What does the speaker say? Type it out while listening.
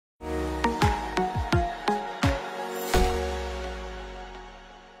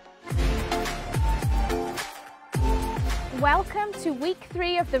welcome to week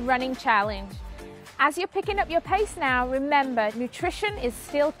 3 of the running challenge. As you're picking up your pace now, remember, nutrition is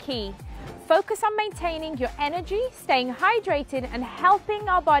still key. Focus on maintaining your energy, staying hydrated, and helping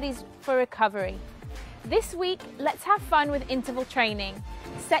our bodies for recovery. This week, let's have fun with interval training.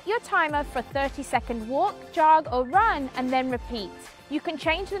 Set your timer for a 30-second walk, jog, or run, and then repeat. You can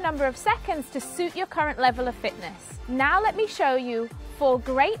change the number of seconds to suit your current level of fitness. Now let me show you 4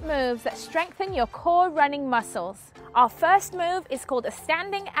 great moves that strengthen your core running muscles. Our first move is called a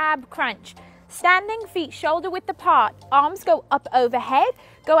standing ab crunch. Standing, feet shoulder width apart, arms go up overhead.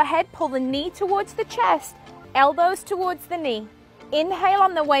 Go ahead, pull the knee towards the chest, elbows towards the knee. Inhale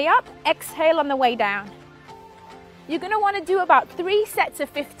on the way up, exhale on the way down. You're going to want to do about 3 sets of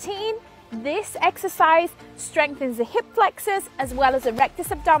 15. This exercise strengthens the hip flexors as well as the rectus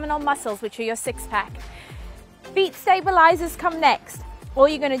abdominal muscles, which are your six-pack. Feet stabilizers come next. All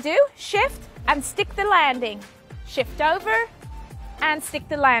you're going to do, shift and stick the landing. Shift over and stick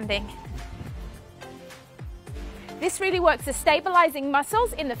the landing. This really works the stabilizing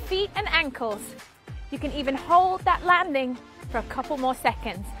muscles in the feet and ankles. You can even hold that landing for a couple more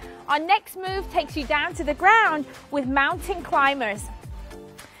seconds. Our next move takes you down to the ground with mountain climbers.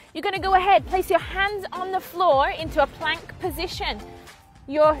 You're going to go ahead, place your hands on the floor into a plank position.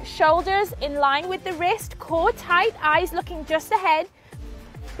 Your shoulders in line with the wrist, core tight, eyes looking just ahead.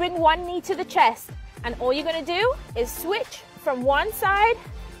 Bring one knee to the chest, and all you're going to do is switch from one side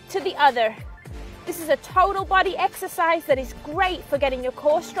to the other. This is a total body exercise that is great for getting your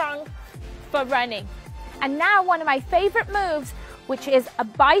core strong for running. And now one of my favorite moves, which is a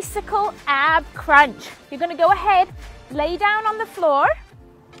bicycle ab crunch. You're going to go ahead, lay down on the floor,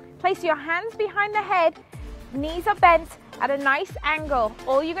 place your hands behind the head, knees are bent at a nice angle.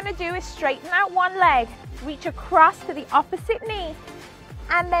 All you're going to do is straighten out one leg, reach across to the opposite knee,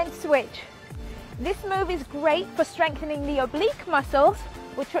 and then switch. This move is great for strengthening the oblique muscles,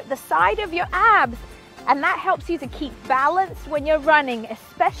 which are at the side of your abs, and that helps you to keep balance when you're running,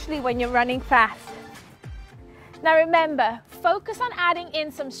 especially when you're running fast. Now remember, focus on adding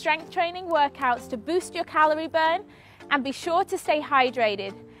in some strength training workouts to boost your calorie burn, and be sure to stay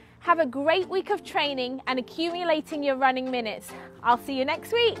hydrated. Have a great week of training and accumulating your running minutes. I'll see you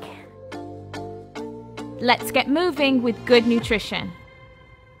next week. Let's get moving with good nutrition.